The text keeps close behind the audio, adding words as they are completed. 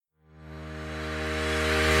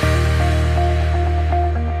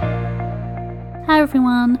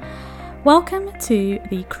everyone, welcome to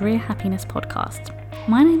the Career Happiness Podcast.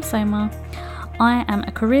 My name's Soma. I am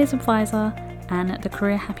a careers advisor and the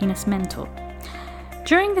Career Happiness Mentor.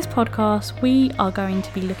 During this podcast, we are going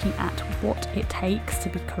to be looking at what it takes to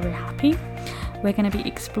be career happy. We're going to be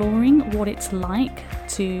exploring what it's like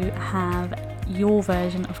to have your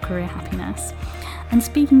version of career happiness and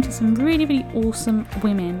speaking to some really awesome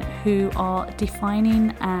women who are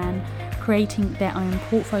defining and creating their own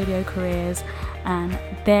portfolio careers and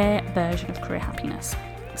their version of career happiness.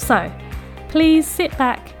 So please sit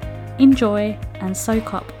back, enjoy and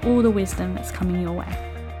soak up all the wisdom that's coming your way.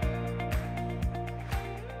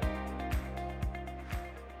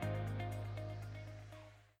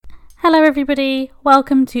 Hello everybody,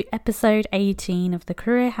 welcome to episode 18 of the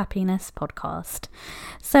Career Happiness Podcast.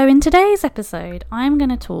 So in today's episode, I'm going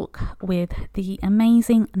to talk with the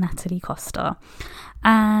amazing Natalie Costa.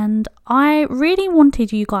 And I really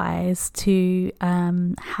wanted you guys to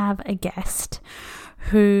have a guest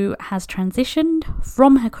who has transitioned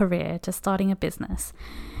from her career to starting a business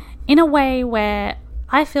in a way where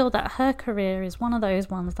I feel that her career is one of those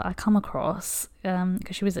ones that I come across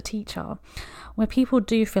because she was a teacher, where people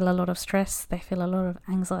do feel a lot of stress, they feel a lot of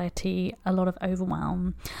anxiety, a lot of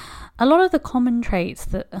overwhelm, a lot of the common traits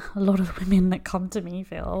that a lot of women that come to me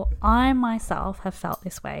feel. I myself have felt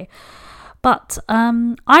this way. But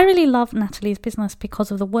I really love Natalie's business because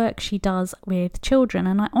of the work she does with children.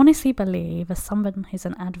 And I honestly believe, as someone who's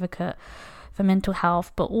an advocate for mental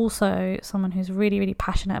health, but also someone who's really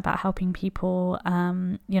passionate about helping people,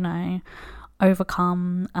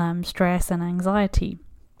 overcome stress and anxiety,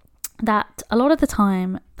 that a lot of the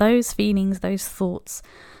time those feelings, those thoughts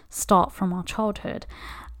start from our childhood.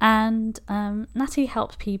 And Natalie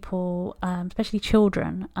helps people, especially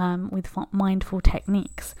children, with mindful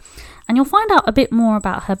techniques. And you'll find out a bit more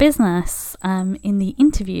about her business in the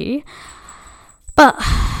interview. But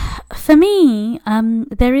for me,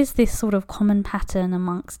 there is this sort of common pattern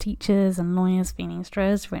amongst teachers and lawyers feeling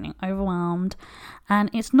stressed, feeling overwhelmed. And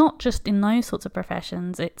it's not just in those sorts of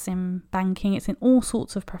professions, it's in banking, it's in all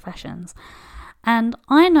sorts of professions. And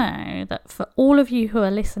I know that for all of you who are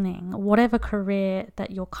listening, whatever career that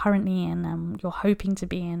you're currently in, you're hoping to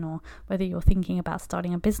be in, or whether you're thinking about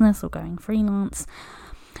starting a business or going freelance,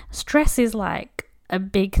 stress is like a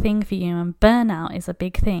big thing for you, and burnout is a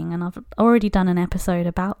big thing. And I've already done an episode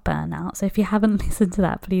about burnout, so if you haven't listened to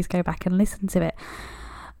that, please go back and listen to it.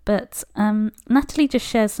 But Natalie just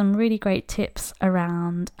shares some really great tips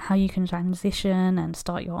around how you can transition and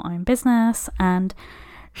start your own business. And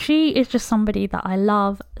she is just somebody that I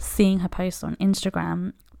love seeing her post on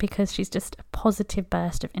Instagram because she's just a positive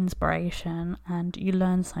burst of inspiration and you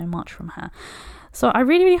learn so much from her. So I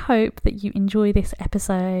really hope that you enjoy this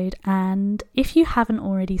episode, and if you haven't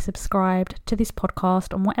already subscribed to this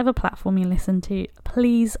podcast on whatever platform you listen to,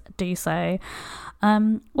 please do so.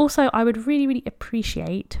 Also, I would really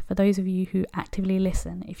appreciate, for those of you who actively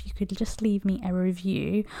listen, if you could just leave me a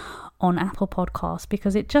review on Apple Podcasts,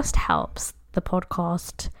 because it just helps the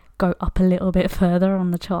podcast go up a little bit further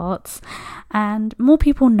on the charts and more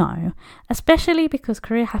people know, especially because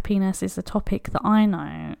career happiness is a topic that I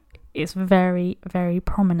know is very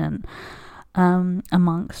prominent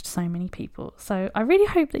amongst so many people. So I really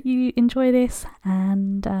hope that you enjoy this,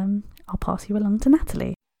 and I'll pass you along to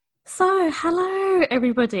Natalie. So hello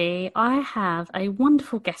everybody, I have a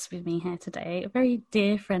wonderful guest with me here today, a very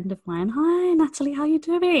dear friend of mine. Hi Natalie, how are you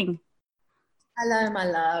doing? Hello, my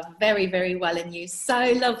love. Very well, and you.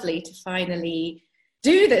 So lovely to finally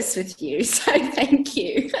do this with you. So thank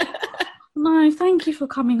you. No, thank you for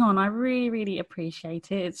coming on. I really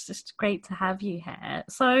appreciate it. It's just great to have you here.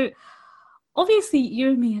 So obviously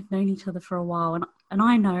you and me have known each other for a while, and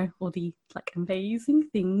I know all the amazing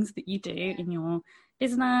things that you do in your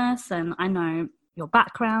business, and I know your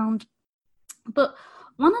background. But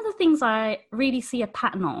one of the things I really see a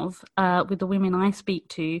pattern of with the women I speak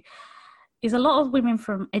to is a lot of women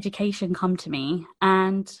from education come to me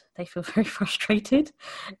and they feel very frustrated.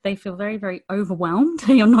 They feel very overwhelmed.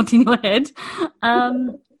 You're nodding your head.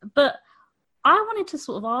 But I wanted to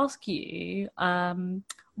sort of ask you,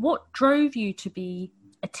 what drove you to be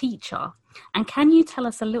a teacher? And can you tell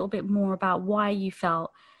us a little bit more about why you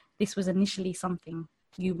felt this was initially something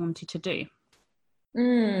you wanted to do?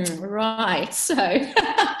 Right. So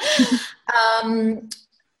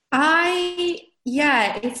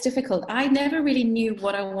it's difficult. I never really knew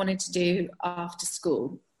what I wanted to do after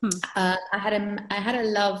school. I had a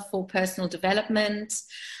love for personal development.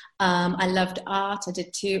 I loved art. I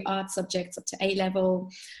did 2 art subjects up to A level.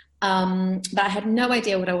 But I had no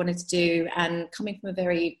idea what I wanted to do. And coming from a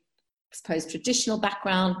very, I suppose, traditional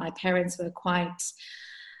background, my parents were quite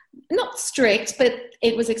not strict, but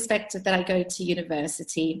it was expected that I go to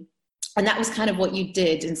university. And that was kind of what you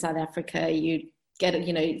did in South Africa. You get,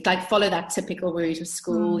 like follow that typical route of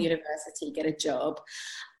school, university, get a job.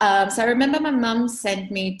 So I remember my mum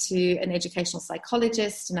sent me to an educational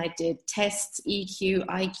psychologist, and I did tests, EQ,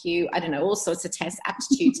 IQ, I don't know, all sorts of tests,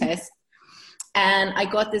 aptitude tests. And I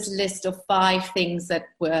got this list of 5 things that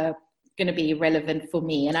were going to be relevant for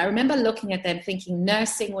me. And I remember looking at them thinking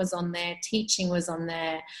nursing was on there, teaching was on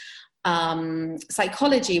there,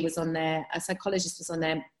 psychology was on there, a psychologist was on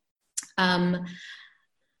there. And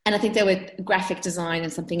I think there were graphic design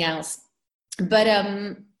and something else. But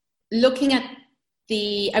looking at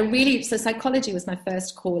so psychology was my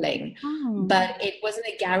first calling, but it wasn't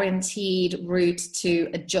a guaranteed route to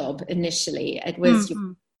a job initially. It was,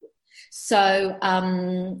 so,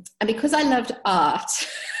 and because I loved art,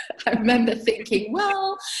 I remember thinking,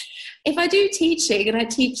 well, if I do teaching and I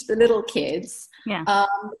teach the little kids, do a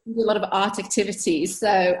lot of art activities,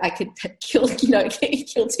 so I could kill 2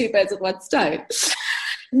 birds with 1 stone.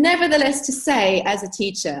 Nevertheless, to say, as a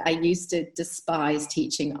teacher, I used to despise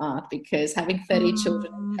teaching art because having 30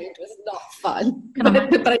 children on paint was not fun. But I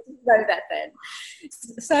didn't know that then.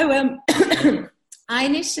 So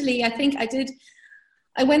I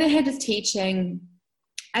went ahead with teaching.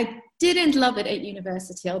 I didn't love it at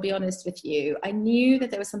university, I'll be honest with you. I knew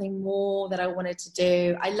that there was something more that I wanted to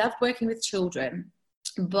do. I loved working with children,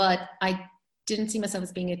 but I didn't see myself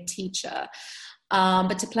as being a teacher.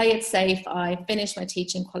 But to play it safe, I finished my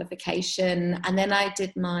teaching qualification, and then I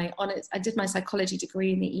did my psychology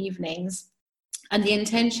degree in the evenings. And the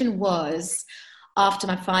intention was, after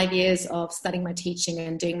my 5 years of studying my teaching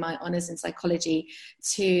and doing my honours in psychology,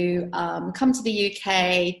 to come to the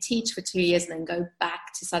UK, teach for 2 years, and then go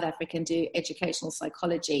back to South Africa and do educational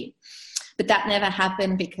psychology. But that never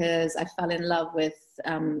happened because I fell in love with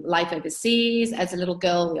life overseas. As a little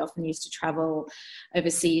girl, we often used to travel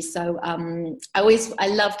overseas. So I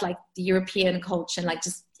loved like the European culture, and like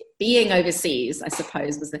just being overseas, I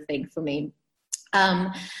suppose, was the thing for me.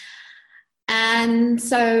 And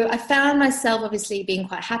so I found myself obviously being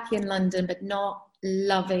quite happy in London, but not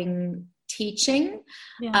loving teaching.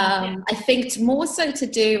 I think more so to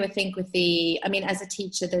do, with as a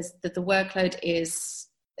teacher, there's the workload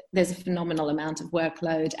there's a phenomenal amount of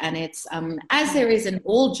workload, and it's as there is in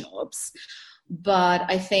all jobs, but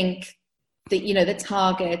I think the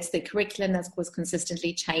targets, the curriculum that was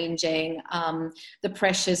consistently changing, the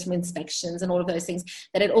pressures from inspections and all of those things,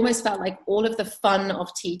 that it almost felt like all of the fun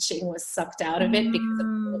of teaching was sucked out of it because of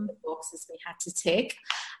all of the boxes we had to tick.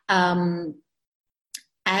 And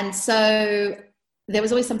so there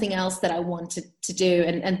was always something else that I wanted to do,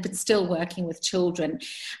 but still working with children.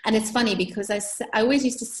 And it's funny because I always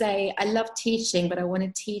used to say, I love teaching, but I want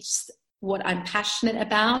to teach what I'm passionate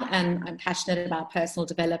about, and I'm passionate about personal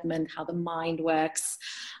development, how the mind works.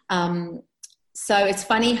 So it's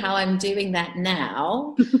funny how I'm doing that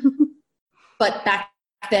now, but back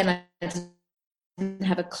then I didn't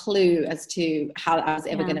have a clue as to how I was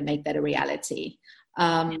ever going to make that a reality.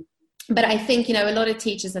 But I think, a lot of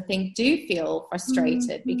teachers, I think, do feel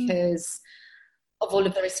frustrated because of all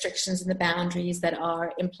of the restrictions and the boundaries that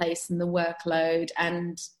are in place in the workload.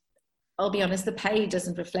 And I'll be honest, the pay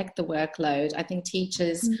doesn't reflect the workload. I think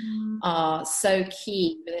teachers are so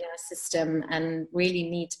key within our system and really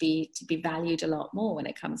need to be valued a lot more when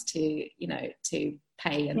it comes to, to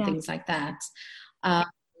pay and things like that.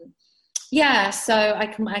 So I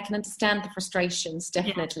can understand the frustrations,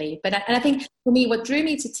 definitely. But I think for me, what drew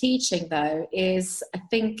me to teaching, though, is I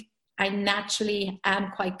think I naturally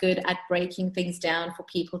am quite good at breaking things down for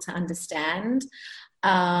people to understand.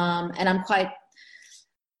 And I'm quite,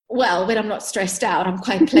 when I'm not stressed out, I'm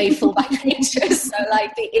quite playful by nature. So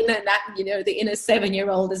like the inner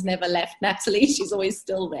 7-year-old has never left Natalie. She's always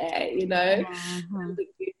still there,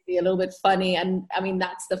 Be a little bit funny. And I mean,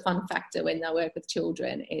 that's the fun factor when I work with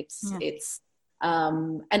children.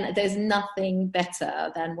 And there's nothing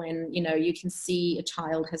better than when, you can see a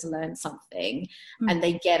child has learned something and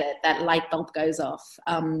they get it, that light bulb goes off.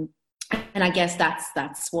 And I guess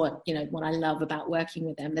that's what, what I love about working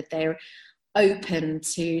with them, that they're open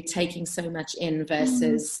to taking so much in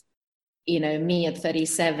versus, me at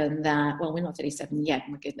 37 that, well, we're not 37 yet,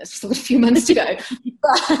 my goodness, still a few months to go,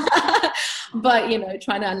 but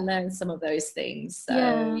trying to unlearn some of those things.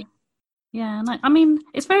 So and I mean,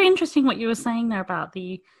 it's very interesting what you were saying there about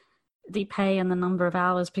the pay and the number of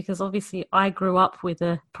hours, because obviously I grew up with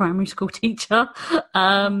a primary school teacher,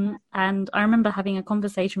 and I remember having a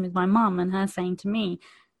conversation with my mum and her saying to me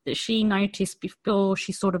that she noticed before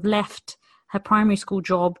she sort of left her primary school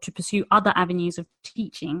job to pursue other avenues of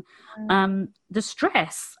teaching, the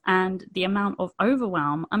stress and the amount of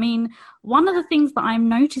overwhelm. I mean, one of the things that I'm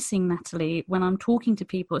noticing, Natalie, when I'm talking to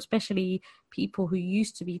people, especially people who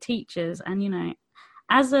used to be teachers, and, you know,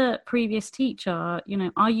 as a previous teacher, you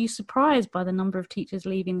know, are you surprised by the number of teachers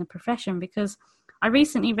leaving the profession? Because I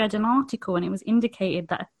recently read an article and it was indicated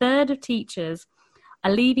that a third of teachers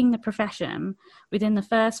are leaving the profession within the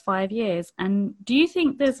first 5 years. And do you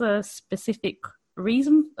think there's a specific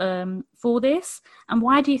reason for this? And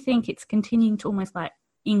why do you think it's continuing to almost like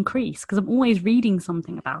increase? Because I'm always reading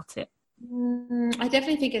something about it. I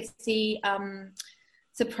definitely think it's the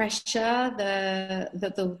pressure,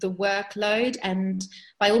 the workload, and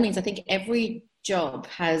by all means, I think every job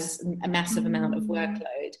has a massive amount of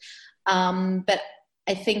workload. But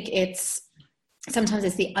I think sometimes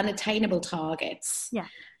it's the unattainable targets,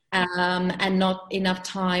 and not enough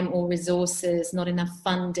time or resources, not enough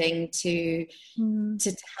funding to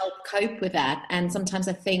help cope with that. And sometimes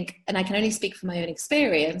I think, and I can only speak from my own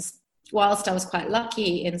experience, whilst I was quite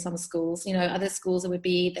lucky in some schools, you know, other schools there'd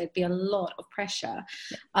be a lot of pressure,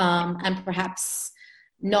 and perhaps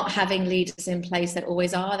not having leaders in place that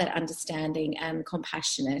always are that understanding and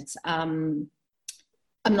compassionate.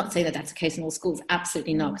 I'm not saying that that's the case in all schools,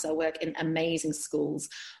 absolutely not, because I work in amazing schools.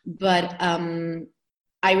 But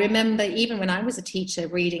I remember even when I was a teacher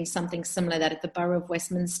reading something similar, that the Borough of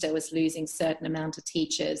Westminster was losing a certain amount of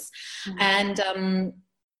teachers. And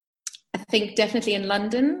I think definitely in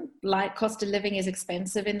London, like cost of living is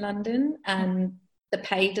expensive in London, and the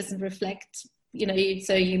pay doesn't reflect, you know,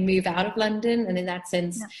 so you move out of London, and in that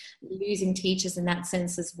sense, losing teachers in that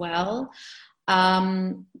sense as well.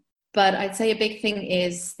 But I'd say a big thing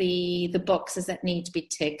is the boxes that need to be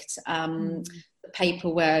ticked, the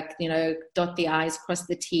paperwork, you know, dot the I's, cross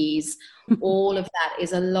the T's. All of that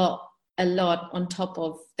is a lot on top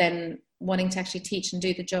of then wanting to actually teach and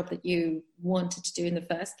do the job that you wanted to do in the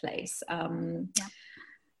first place.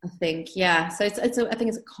 I think, so I think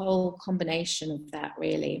it's a whole combination of that,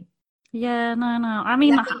 really. Yeah, no. I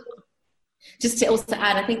mean, just to also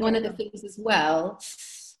add, I think one of the things as well,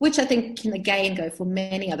 which I think can again go for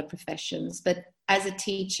many other professions, but as a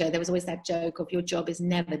teacher, there was always that joke of your job is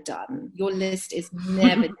never done. Your list is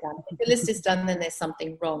never done. If your list is done, then there's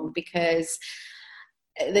something wrong, because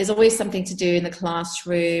there's always something to do in the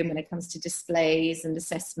classroom when it comes to displays and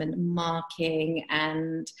assessment and marking,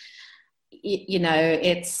 and, you know,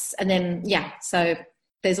 so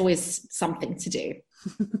there's always something to do.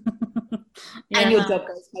 And your job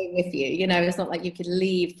goes home with you. You know, it's not like you can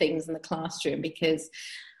leave things in the classroom, because,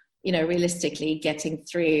 you know, realistically getting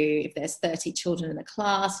through, if there's 30 children in a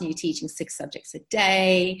class and you're teaching 6 subjects a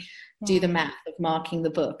day, do the math of marking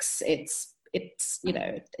the books. It's you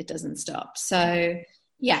know, it doesn't stop. So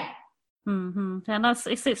and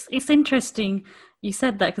it's interesting you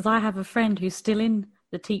said that, because I have a friend who's still in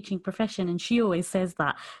the teaching profession, and she always says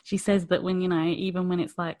that. She says that when, you know, even when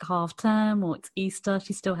it's like half term or it's Easter,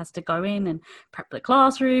 she still has to go in and prep the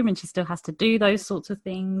classroom, and she still has to do those sorts of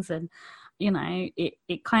things. And, you know,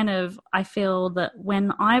 it kind of, I feel that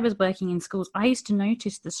when I was working in schools, I used to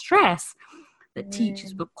notice the stress that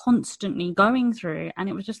teachers were constantly going through, and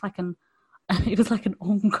it was just like an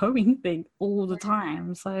ongoing thing all the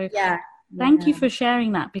time. So thank you for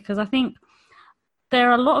sharing that, because I think there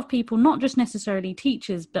are a lot of people, not just necessarily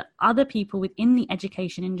teachers, but other people within the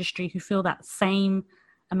education industry who feel that same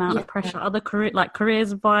amount of pressure. Other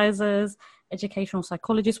careers advisors, educational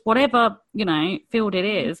psychologists, whatever, you know, field it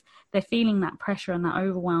is, they're feeling that pressure and that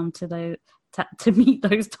overwhelm to meet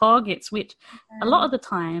those targets, which a lot of the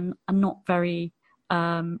time are not very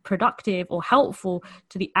productive or helpful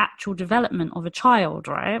to the actual development of a child,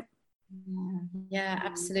 right? Yeah,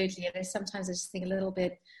 absolutely. And sometimes I just think a little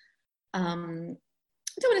bit, I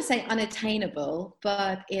don't want to say unattainable,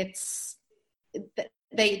 but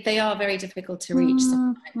they are very difficult to reach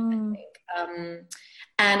sometimes, I think.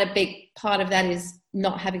 And a big part of that is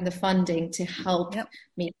not having the funding to help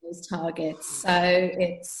meet those targets. So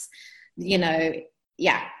it's, you know,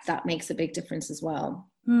 that makes a big difference as well.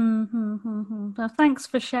 Well, thanks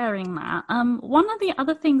for sharing that. One of the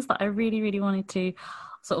other things that I really, really wanted to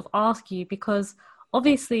sort of ask you, because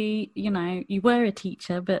obviously, you know, you were a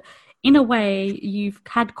teacher, but in a way you've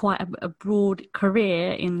had quite a broad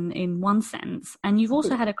career in one sense, and you've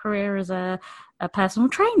also had a career as a personal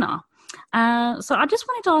trainer. So I just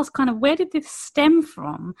wanted to ask, kind of, where did this stem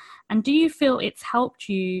from, and do you feel it's helped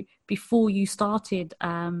you before you started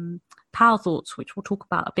Power Thoughts, which we'll talk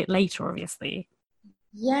about a bit later, obviously?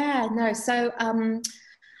 So I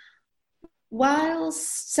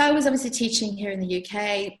was obviously teaching here in the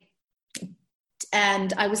UK,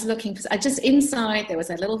 and I was looking for, I just inside there was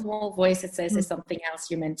a little small voice that says there's something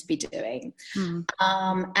else you're meant to be doing.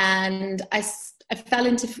 And I fell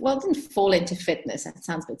into, well, didn't fall into fitness. That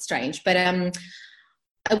sounds a bit strange, but I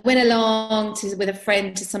went along with a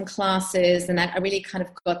friend to some classes, and I really kind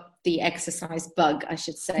of got the exercise bug, I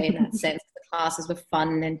should say, in that sense. The classes were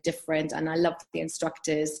fun and different, and I loved the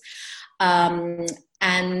instructors. And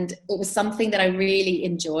it was something that I really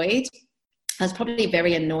enjoyed. I was probably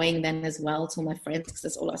very annoying then as well to all my friends, because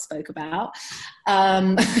that's all I spoke about,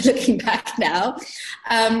 looking back now.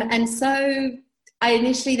 And so I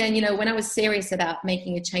initially then, when I was serious about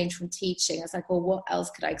making a change from teaching, I was like, well, what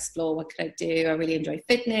else could I explore? What could I do? I really enjoy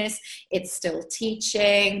fitness. It's still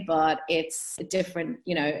teaching, but it's different,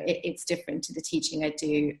 it's different to the teaching I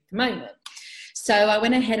do at the moment. So I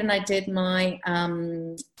went ahead and I did my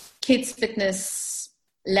kids fitness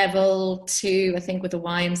level 2, I think, with the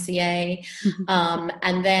YMCA.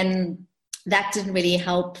 And then that didn't really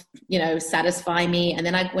help, satisfy me. And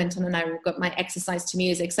then I went on and I got my exercise to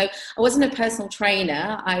music. So I wasn't a personal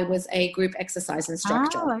trainer. I was a group exercise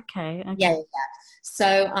instructor. Oh, okay. Yeah.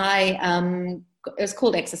 So it was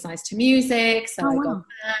called exercise to music. So I got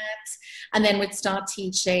that. And then would start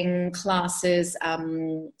teaching classes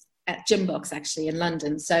at Gym Box, actually, in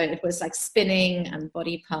London. So it was like spinning and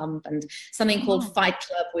body pump and something called Fight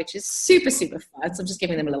Club, which is super, super fun. So I'm just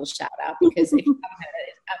giving them a little shout out, because if you haven't heard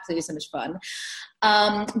it, it's absolutely so much fun.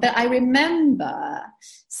 But I remember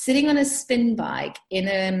sitting on a spin bike in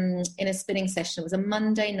a spinning session. It was a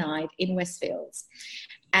Monday night in Westfields.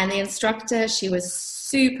 And the instructor, she was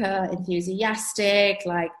super enthusiastic,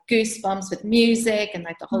 like goosebumps with music, and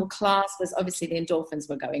like the whole class was, obviously the endorphins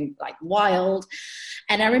were going like wild.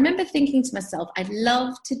 And I remember thinking to myself, I'd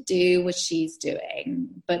love to do what she's doing,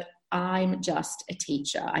 but I'm just a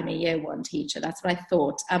teacher. I'm a year 1 teacher. That's what I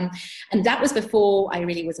thought. And that was before I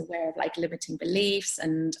really was aware of like limiting beliefs,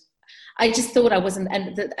 and I just thought I wasn't.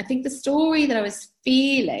 And I think the story that I was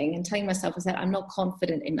feeling and telling myself was that I'm not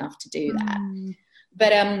confident enough to do that.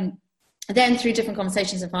 But then through different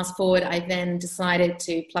conversations and fast forward, I then decided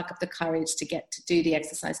to pluck up the courage to get to do the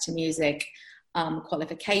exercise to music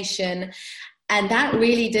qualification. And that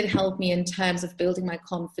really did help me in terms of building my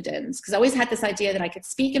confidence, because I always had this idea that I could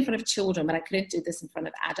speak in front of children, but I couldn't do this in front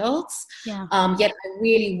of adults. Yet I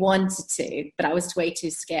really wanted to, but I was way too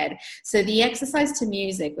scared. So the exercise to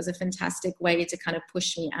music was a fantastic way to kind of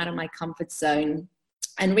push me out of my comfort zone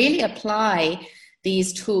and really apply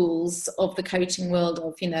these tools of the coaching world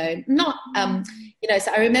of,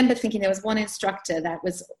 so I remember thinking there was one instructor that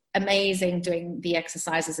was amazing doing the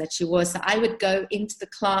exercises that she was. So I would go into the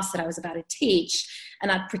class that I was about to teach,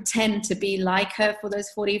 and I'd pretend to be like her for those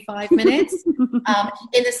 45 minutes,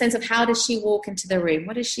 in the sense of, how does she walk into the room?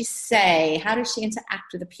 What does she say? How does she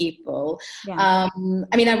interact with the people? I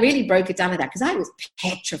really broke it down to that, because I was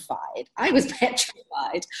petrified.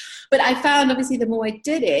 But I found, obviously, the more I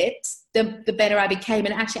did it, the better I became.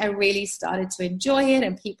 And actually, I really started to enjoy it,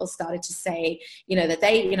 and people started to say, that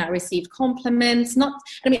they, I received compliments.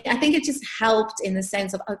 I think it just helped in the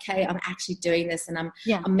sense of, okay, I'm actually doing this, and I'm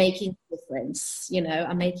making a difference,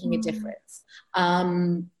 I'm making a difference.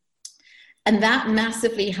 And that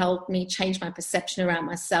massively helped me change my perception around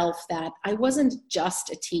myself, that I wasn't just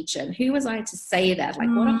a teacher. And who was I to say that? Like,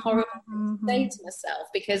 what a horrible thing to say to myself,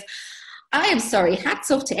 because I am sorry, hats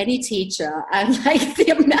off to any teacher, and like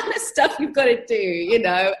the amount of stuff you've got to do,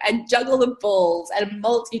 and juggle the balls and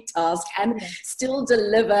multitask and still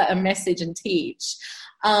deliver a message and teach.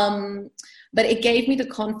 But it gave me the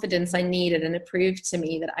confidence I needed, and it proved to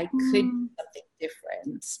me that I could do something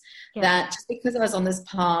different. That just because I was on this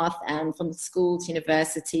path, and from school to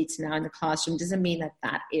university to now in the classroom, doesn't mean that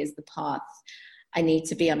that is the path I need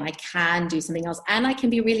to be on. I can do something else, and I can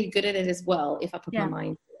be really good at it as well if I put my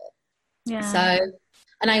mind to it. So,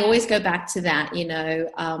 and I always go back to that,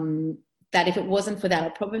 that if it wasn't for that, I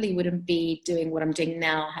probably wouldn't be doing what I'm doing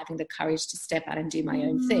now, having the courage to step out and do my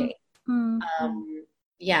own thing.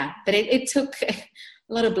 But it took a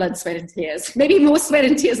lot of blood, sweat and tears, maybe more sweat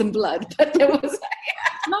and tears than blood, but there was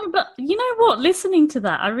no, but you know what, listening to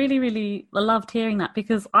that, I really, really loved hearing that,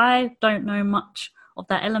 because I don't know much of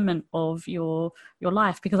that element of your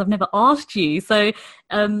life, because I've never asked you. So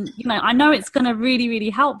I know it's going to really, really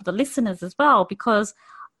help the listeners as well, because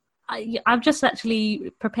I've just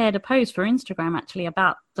actually prepared a post for Instagram actually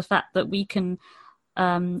about the fact that we can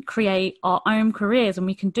create our own careers, and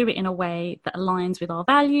we can do it in a way that aligns with our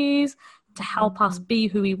values to help us be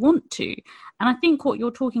who we want to. And I think what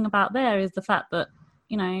you're talking about there is the fact that,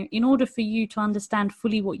 in order for you to understand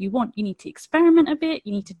fully what you want, you need to experiment a bit,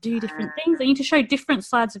 you need to do different things, and you need to show different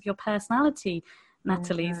sides of your personality,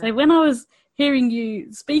 Natalie. So when I was hearing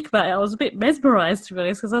you speak about it, I was a bit mesmerized, to be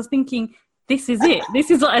honest, because I was thinking, this is it.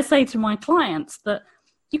 This is what I say to my clients, that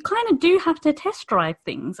you kind of do have to test drive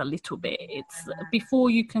things a little bit. It's before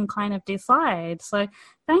you can kind of decide. So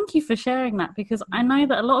thank you for sharing that, because I know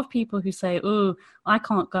that a lot of people who say, oh, I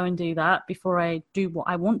can't go and do that before I do what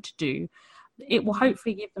I want to do, it will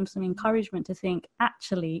hopefully give them some encouragement to think,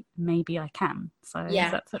 actually, maybe I can. So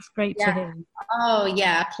that's great to hear. Oh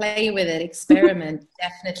yeah, play with it, experiment.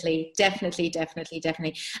 definitely. And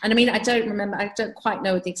I mean, I don't quite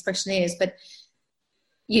know what the expression is, but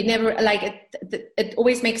you never, like, it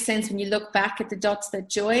always makes sense when you look back at the dots that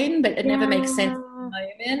join, but it never makes sense at the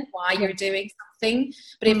moment why you're doing something.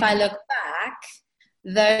 But if I look back,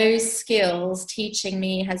 those skills teaching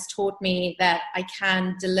me has taught me that I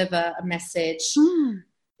can deliver a message to,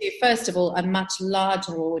 first of all, a much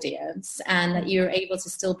larger audience, and that you're able to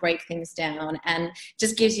still break things down, and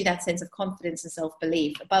just gives you that sense of confidence and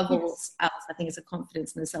self-belief. Above all else, I think it's a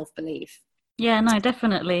confidence and a self-belief. Yeah, no,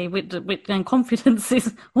 definitely. And confidence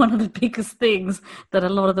is one of the biggest things that a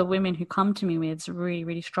lot of the women who come to me with really,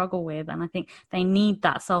 really struggle with. And I think they need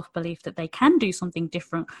that self-belief that they can do something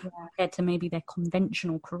different compared to maybe their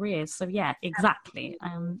conventional careers. So yeah, exactly.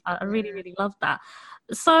 I really, really love that.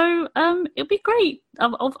 So it'd be great.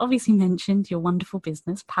 I've obviously mentioned your wonderful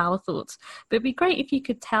business, Power Thoughts, but it'd be great if you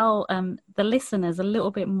could tell the listeners a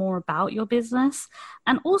little bit more about your business,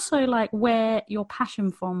 and also like where your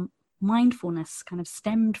passion from mindfulness kind of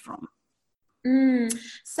stemmed from. Power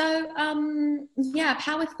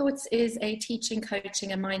Thoughts is a teaching,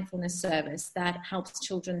 coaching, and mindfulness service that helps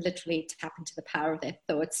children literally tap into the power of their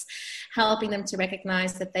thoughts, helping them to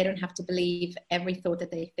recognize that they don't have to believe every thought that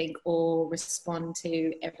they think or respond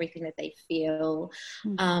to everything that they feel,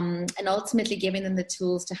 and ultimately giving them the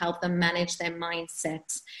tools to help them manage their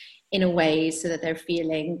mindset in a way so that they're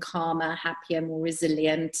feeling calmer, happier, more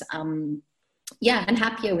resilient, and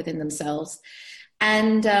happier within themselves.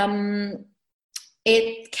 And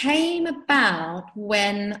it came about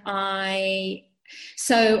when on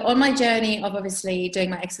my journey of obviously doing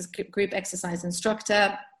my group exercise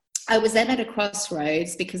instructor, I was then at a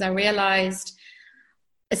crossroads because I realized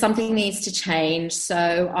something needs to change.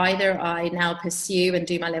 So either I now pursue and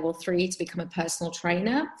do my level 3 to become a personal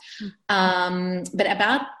trainer. But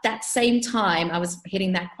about that same time I was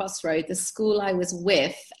hitting that crossroad, the school I was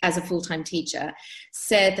with as a full-time teacher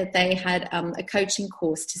said that they had a coaching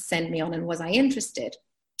course to send me on, and was I interested?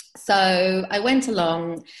 So I went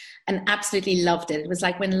along and absolutely loved it. It was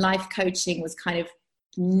like when life coaching was kind of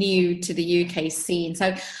new to the UK scene.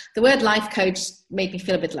 So the word life coach made me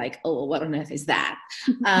feel a bit like, oh, what on earth is that?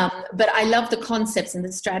 But I love the concepts and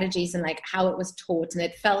the strategies and like how it was taught. And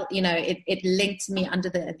it felt, it linked me under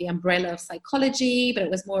the umbrella of psychology, but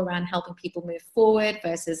it was more around helping people move forward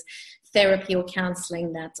versus therapy or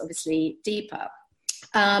counseling that's obviously deeper.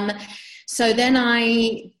 So then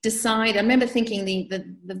I remember thinking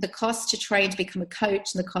the cost to train to become a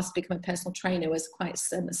coach and the cost to become a personal trainer was quite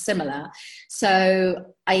similar.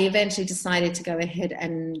 So I eventually decided to go ahead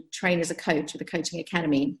and train as a coach with a coaching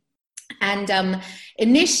academy. And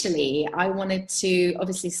initially I wanted to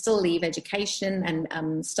obviously still leave education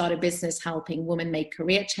and start a business helping women make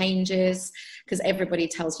career changes, because everybody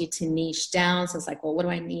tells you to niche down. So it's like, well, what do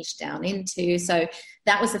I niche down into? So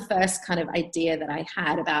that was the first kind of idea that I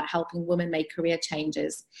had about helping women make career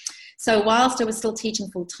changes. So whilst I was still teaching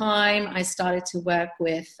full time, I started to work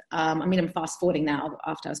with, I'm fast forwarding now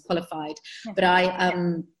after I was qualified, but I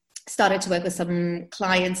started to work with some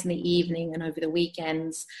clients in the evening and over the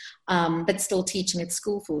weekends, but still teaching at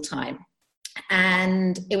school full time.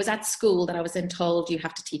 And it was at school that I was then told, you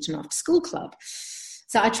have to teach an after school club.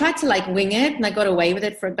 So I tried to wing it, and I got away with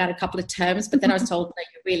it for about a couple of terms, but then I was told that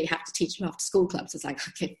you really have to teach an after school club. So it's like,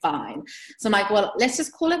 okay, fine. So I'm like, well, let's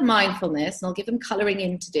just call it mindfulness, and I'll give them coloring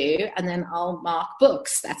in to do, and then I'll mark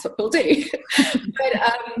books. That's what we'll do.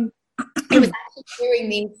 But it was actually during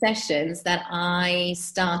these sessions that I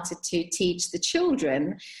started to teach the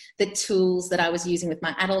children the tools that I was using with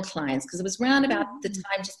my adult clients, because it was around about the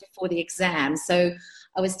time just before the exam. So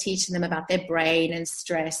I was teaching them about their brain and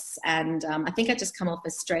stress. And I think I just come off a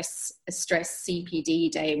stress CPD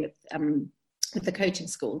day with the coaching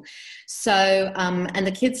school. So, and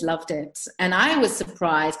the kids loved it. And I was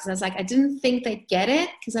surprised because I was like, I didn't think they'd get it,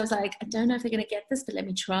 because I was like, I don't know if they're going to get this, but let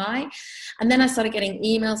me try. And then I started getting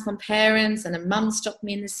emails from parents, and a mum stopped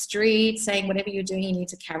me in the street saying, whatever you're doing, you need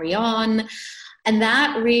to carry on. And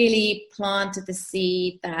that really planted the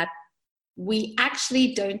seed that we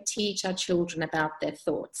actually don't teach our children about their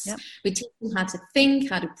thoughts. Yep. We teach them how to think,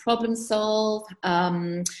 how to problem solve,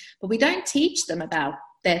 but we don't teach them about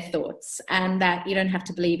their thoughts, and that you don't have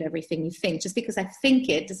to believe everything you think. Just because I think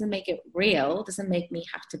it doesn't make it real, doesn't make me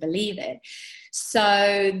have to believe it.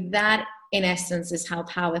 So that, in essence, is how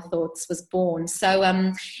Power Thoughts was born.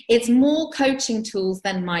 So it's more coaching tools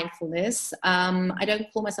than mindfulness. I don't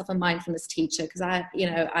call myself a mindfulness teacher because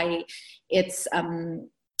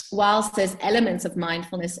whilst there's elements of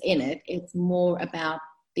mindfulness in it, it's more about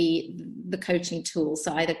the coaching tools.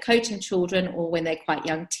 So either coaching children, or when they're quite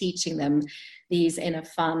young, teaching them these in a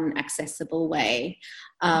fun, accessible way,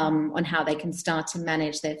 on how they can start to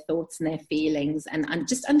manage their thoughts and their feelings, and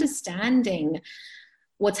just understanding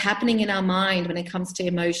what's happening in our mind when it comes to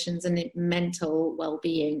emotions and mental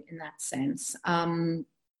well-being in that sense. So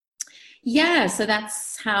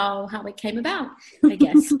that's how it came about, I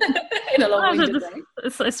guess, in a long-winded way.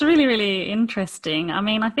 It's really, really interesting. I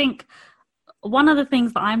mean, I think one of the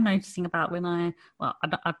things that I'm noticing about when I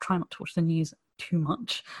try not to watch the news too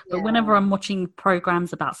much, but whenever I'm watching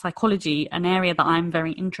programs about psychology, an area that I'm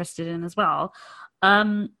very interested in as well,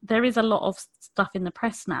 there is a lot of stuff in the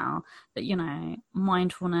press now that,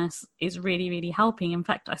 mindfulness is really, really helping. In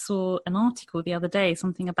fact, I saw an article the other day,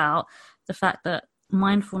 something about the fact that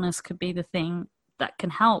mindfulness could be the thing that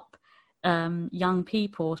can help young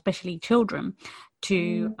people, especially children,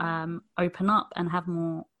 to open up and have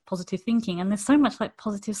more positive thinking. And there's so much like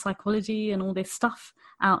positive psychology and all this stuff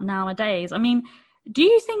out nowadays. I mean, do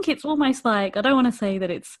you think it's almost like, I don't want to say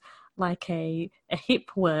that it's like a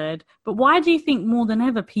hip word, but why do you think more than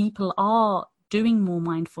ever people are doing more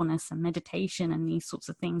mindfulness and meditation and these sorts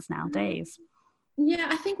of things nowadays? Yeah,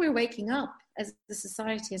 I think we're waking up as the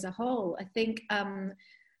society as a whole. I think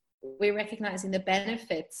we're recognizing the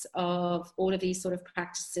benefits of all of these sort of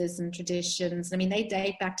practices and traditions. I mean, they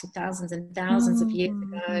date back to thousands and thousands of years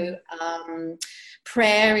ago.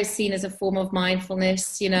 Prayer is seen as a form of mindfulness,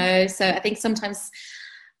 so I think sometimes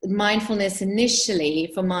mindfulness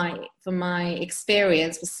initially, from my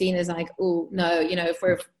experience, was seen as like, oh no,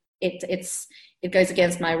 it goes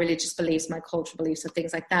against my religious beliefs, my cultural beliefs, and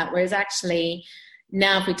things like that. Whereas actually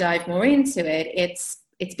now, if we dive more into it,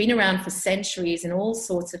 it's been around for centuries in all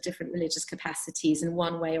sorts of different religious capacities in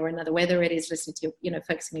one way or another, whether it is listening to,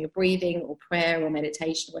 focusing on your breathing or prayer or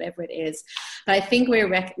meditation, whatever it is. But I think we're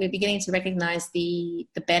beginning to recognize the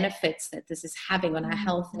benefits that this is having on our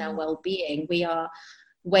health and our well-being. We are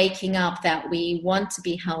waking up that we want to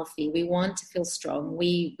be healthy. We want to feel strong.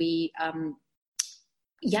 We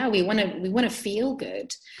want to feel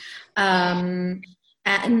good. And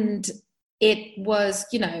it was,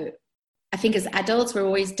 I think as adults, we're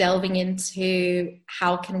always delving into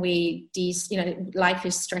how can we life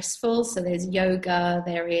is stressful. So there's yoga,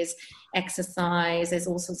 there is exercise, there's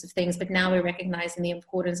all sorts of things. But now we're recognizing the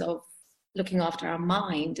importance of looking after our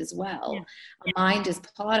mind as well. Yeah. Our mind is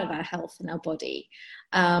part of our health and our body.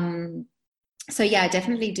 I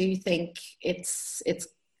definitely do think it's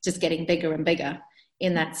just getting bigger and bigger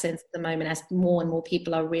in that sense at the moment, as more and more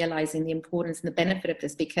people are realizing the importance and the benefit of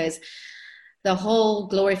this, because the whole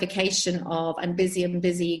glorification of I'm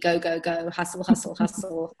busy, go, hustle,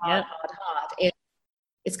 hard,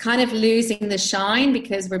 it's kind of losing the shine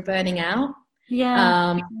because we're burning out.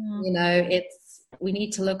 We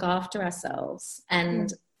need to look after ourselves,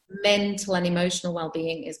 and mental and emotional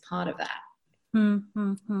well-being is part of that.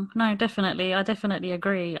 No, definitely. I definitely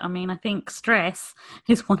agree. I mean, I think stress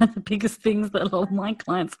is one of the biggest things that a lot of my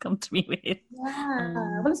clients come to me with.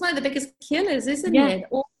 Well, it's one of the biggest killers, isn't it?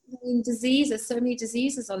 All diseases, so many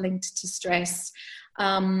diseases are linked to stress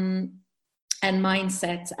and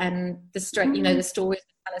mindset, and the stress, the stories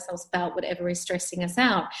we tell ourselves about whatever is stressing us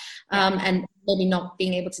out, and maybe not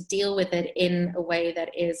being able to deal with it in a way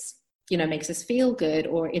that is, makes us feel good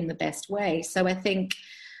or in the best way. So I think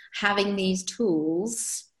having these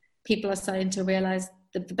tools, people are starting to realize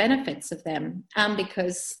the benefits of them,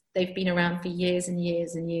 because they've been around for years and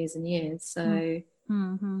years and years and years. So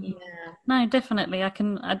no, definitely, I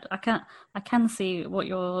can see what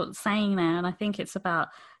you're saying there, and I think it's about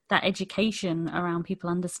that education around people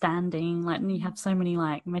understanding, like, you have so many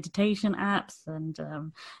like meditation apps, and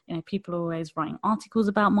people are always writing articles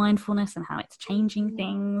about mindfulness and how it's changing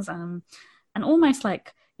things, and almost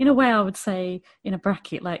like, in a way, I would say, in a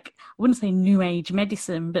bracket, like, I wouldn't say new age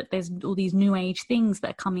medicine, but there's all these new age things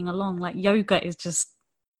that are coming along. Like yoga is just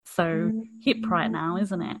so hip right now,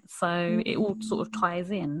 isn't it? So it all sort of ties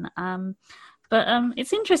in. But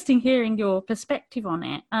it's interesting hearing your perspective on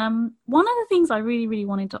it. One of the things I really, really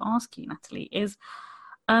wanted to ask you, Natalie, is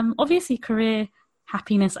obviously career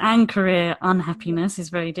happiness and career unhappiness is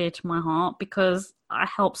very dear to my heart, because I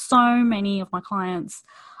help so many of my clients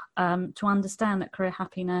to understand that career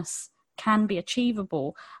happiness can be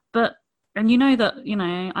achievable. But And you know that,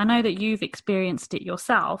 I know that you've experienced it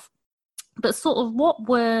yourself, but sort of what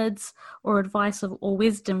words or advice or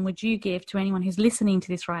wisdom would you give to anyone who's listening to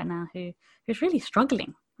this right now who's really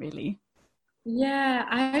struggling, really? Yeah,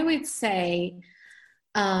 I would say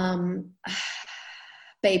um,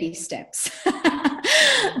 baby steps.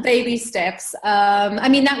 Baby steps. I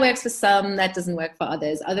mean, that works for some, that doesn't work for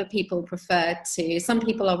others. Other people prefer to, some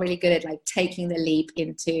people are really good at like taking the leap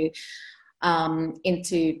into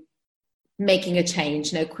making a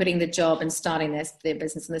change, quitting the job and starting their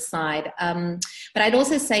business on the side. But I'd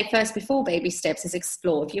also say first, before baby steps, is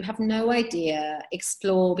explore. If you have no idea,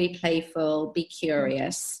 explore, be playful, be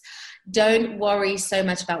curious. Don't worry so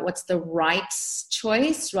much about what's the right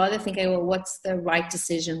choice. Rather think, well, what's the right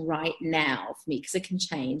decision right now for me? Because it can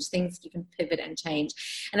change. Things you can pivot and change.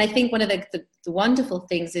 And I think one of the wonderful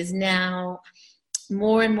things is now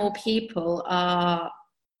more and more people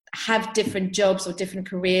have different jobs or different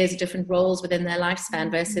careers or different roles within their lifespan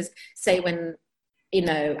versus, say, when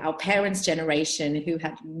our parents' generation who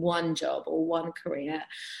had one job or one career.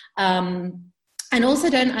 And also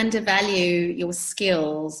don't undervalue your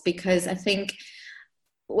skills, because I think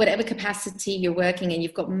whatever capacity you're working in,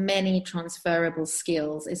 you've got many transferable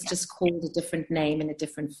skills. It's just called a different name in a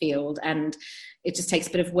different field. And it just takes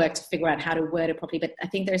a bit of work to figure out how to word it properly. But I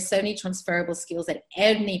think there are so many transferable skills that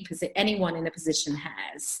anyone in a position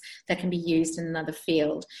has that can be used in another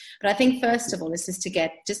field. But I think first of all, is just to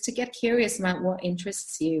get curious about what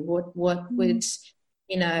interests you, what would,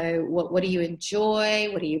 what do you enjoy?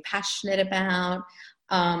 What are you passionate about?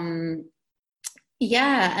 And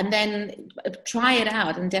then try it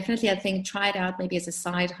out. And definitely, I think try it out maybe as a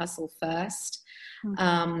side hustle first.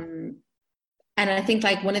 And I think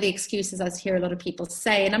like one of the excuses I hear a lot of people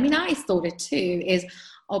say, and I mean, I thought it too, is,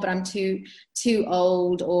 oh, but I'm too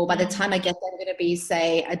old, or by the time I get there, I'm going to be,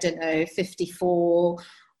 say, I don't know, 54.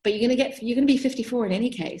 But you're going to be 54 in any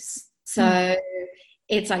case. So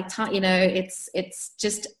it's like, it's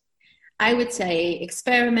just, I would say,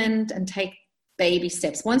 experiment and take baby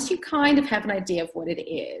steps. Once you kind of have an idea of what it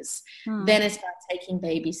is, then it's about taking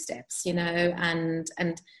baby steps, and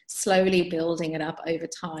slowly building it up over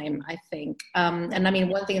time, I think. And I mean,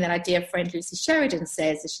 one thing that our dear friend Lucy Sheridan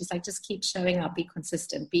says is, she's like, just keep showing up, be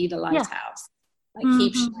consistent, be the lighthouse,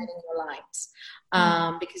 keep shining your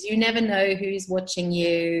light, because you never know who's watching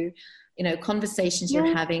you, conversations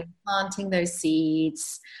you're having, planting those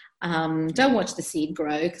seeds. Don't watch the seed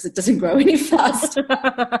grow, because it doesn't grow any faster.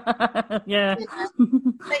 But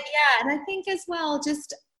and I think as well,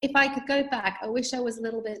 just if I could go back, I wish I was a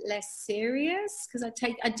little bit less serious, because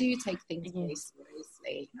I do take things very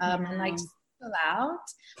seriously, and like just chill out,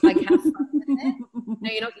 like have fun with it.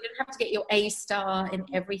 You don't have to get your A star in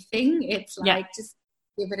everything. It's like just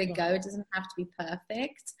give it a go. It doesn't have to be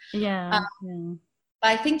perfect. But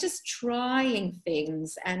I think just trying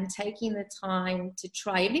things and taking the time to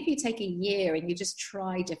try, even if you take a year and you just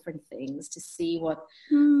try different things to see what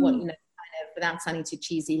kind of, without sounding too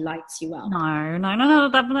cheesy, lights you up. No,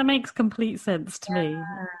 that makes complete sense to me.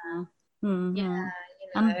 And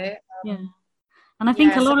I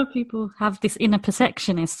think a lot of people have this inner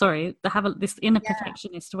perfectionist. They have this inner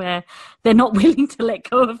perfectionist where they're not willing to let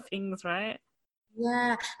go of things, right?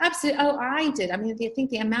 Yeah, absolutely. Oh, I did. I mean, I think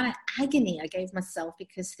the amount of agony I gave myself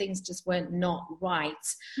because things just weren't not right.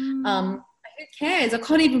 Who cares? I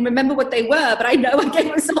can't even remember what they were, but I know I gave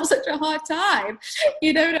myself such a hard time.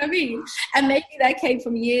 You know what I mean? And maybe that came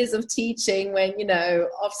from years of teaching when,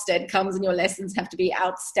 Ofsted comes and your lessons have to be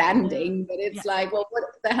outstanding. But it's like, well, what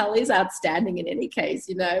the hell is outstanding in any case?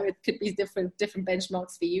 It could be different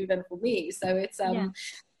benchmarks for you than for me. So it's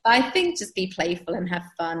I think just be playful and have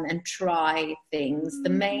fun and try things. The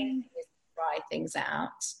main thing is to try things out.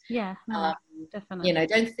 Yeah, definitely.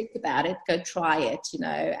 Don't think about it. Go try it,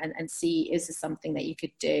 and see, is this something that you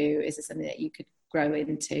could do? Is this something that you could grow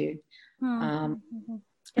into? And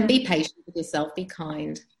be patient with yourself. Be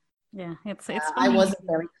kind. Yeah, it's I wasn't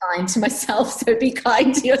very kind to myself, so be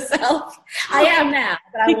kind to yourself. I am now,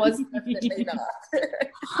 but I was definitely not.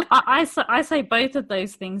 I say both of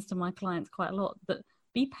those things to my clients quite a lot, that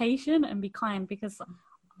be patient and be kind, because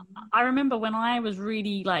I remember when I was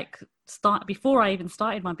really before I even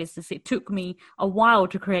started my business, it took me a while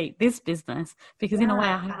to create this business, because in a way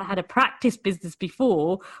I had a practice business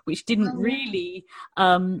before, which didn't really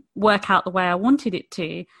work out the way I wanted it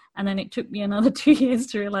to. And then it took me another 2 years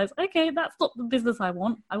to realize, okay, that's not the business I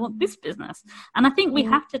want. I want this business. And I think we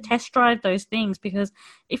have to test drive those things, because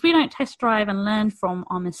if we don't test drive and learn from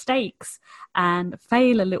our mistakes and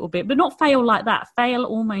fail a little bit, but not fail like that, fail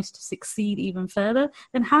almost to succeed even further,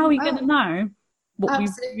 then how are we going to know what we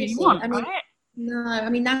really want, right? No, I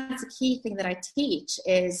mean, that's a key thing that I teach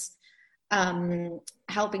is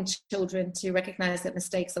helping children to recognize that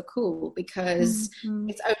mistakes are cool, because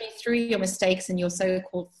it's only through your mistakes and your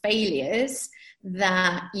so-called failures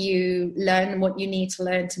that you learn what you need to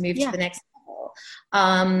learn to move to the next level.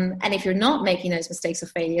 And if you're not making those mistakes or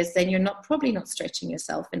failures, then you're probably not stretching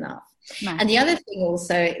yourself enough. No. And the other thing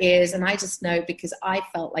also is, and I just know because I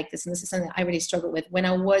felt like this, and this is something that I really struggled with when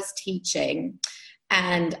I was teaching,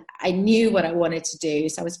 and I knew what I wanted to do.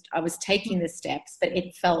 So I was taking the steps, but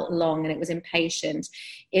it felt long and it was impatient,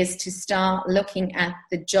 is to start looking at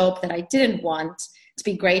the job that I didn't want, to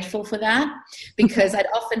be grateful for that, because I'd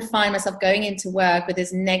often find myself going into work with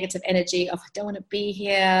this negative energy of, I don't want to be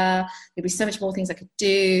here. There'd be so much more things I could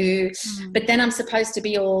do. But then I'm supposed to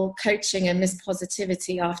be all coaching and Miss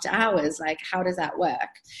Positivity after hours. Like, how does that work?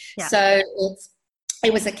 Yeah. So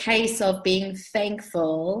it was a case of being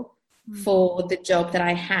thankful for the job that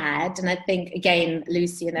I had. And I think, again,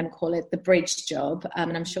 Lucy and them call it the bridge job.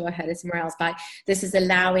 And I'm sure I heard it somewhere else, but this is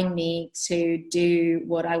allowing me to do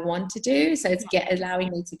what I want to do. So it's allowing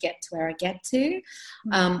me to get to where I get to,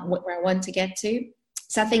 where I want to get to.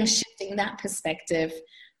 So I think shifting that perspective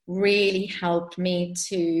really helped me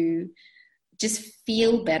to just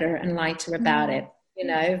feel better and lighter about it, you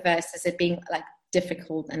know, versus it being like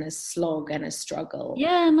difficult and a slog and a struggle.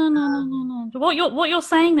 No. What you're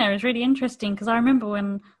saying there is really interesting, because I remember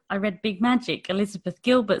when I read Big Magic, Elizabeth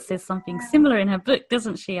Gilbert says something similar in her book,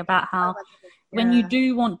 doesn't she, about how when you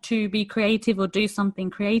do want to be creative or do something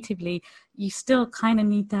creatively, you still kind of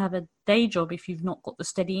need to have a day job if you've not got the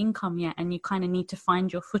steady income yet, and you kind of need to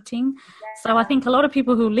find your footing. So I think a lot of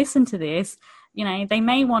people who listen to this, you know, they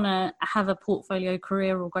may want to have a portfolio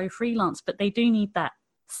career or go freelance, but they do need that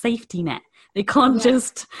safety net. They can't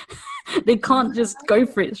just go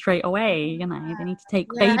for it straight away, you know. They need to take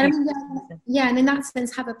baby and in that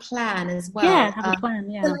sense have a plan as well. Have a plan.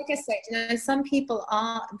 So like I said, you know, some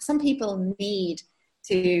people need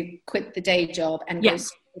to quit the day job and go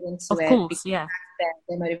straight into it. Of course, that's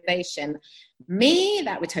their motivation. Me,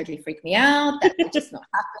 that would totally freak me out. That would just not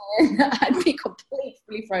happen. I'd be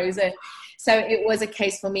completely frozen. So it was a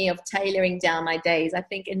case for me of tailoring down my days. I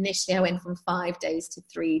think initially I went from 5 days to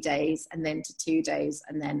 3 days, and then to 2 days,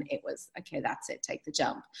 and then it was, okay, that's it, take the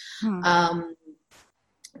jump.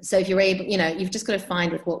 So if you're able, you know, you've just got to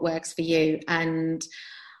find what works for you. And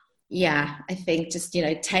I think just, you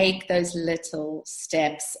know, take those little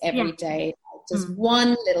steps every day. Just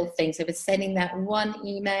one little thing. So if it's sending that one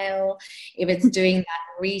email, if it's doing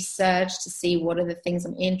that research to see what are the things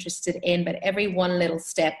I'm interested in, but every one little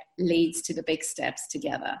step leads to the big steps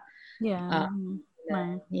together.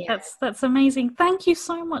 That's amazing. Thank you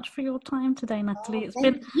so much for your time today, Natalie. It's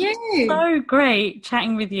been so great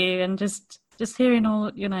chatting with you and just hearing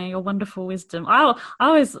all, you know, your wonderful wisdom. I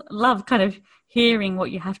always love kind of hearing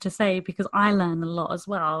what you have to say, because I learn a lot as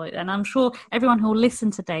well, and I'm sure everyone who will listen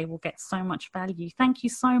today will get so much value. Thank you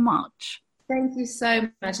so much. Thank you so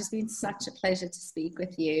much. It's been such a pleasure to speak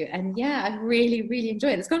with you, and I've really, really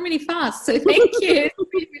enjoyed it. It's gone really fast, so thank you. It's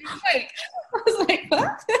really, really quick. I was like,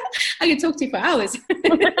 what? I could talk to you for hours.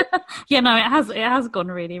 It has gone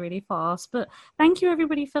really, really fast, but thank you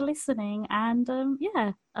everybody for listening, and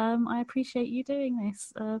I appreciate you doing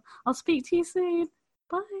this. I'll speak to you soon.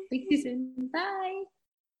 Bye. Speak to you soon. Bye.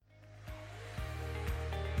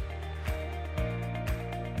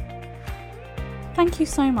 Thank you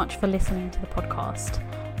so much for listening to the podcast.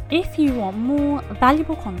 If you want more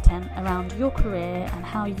valuable content around your career and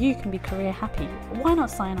how you can be career happy, why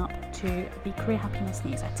not sign up to the Career Happiness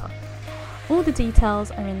newsletter? All the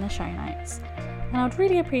details are in the show notes. And I'd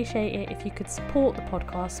really appreciate it if you could support the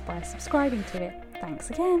podcast by subscribing to it. Thanks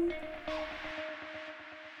again.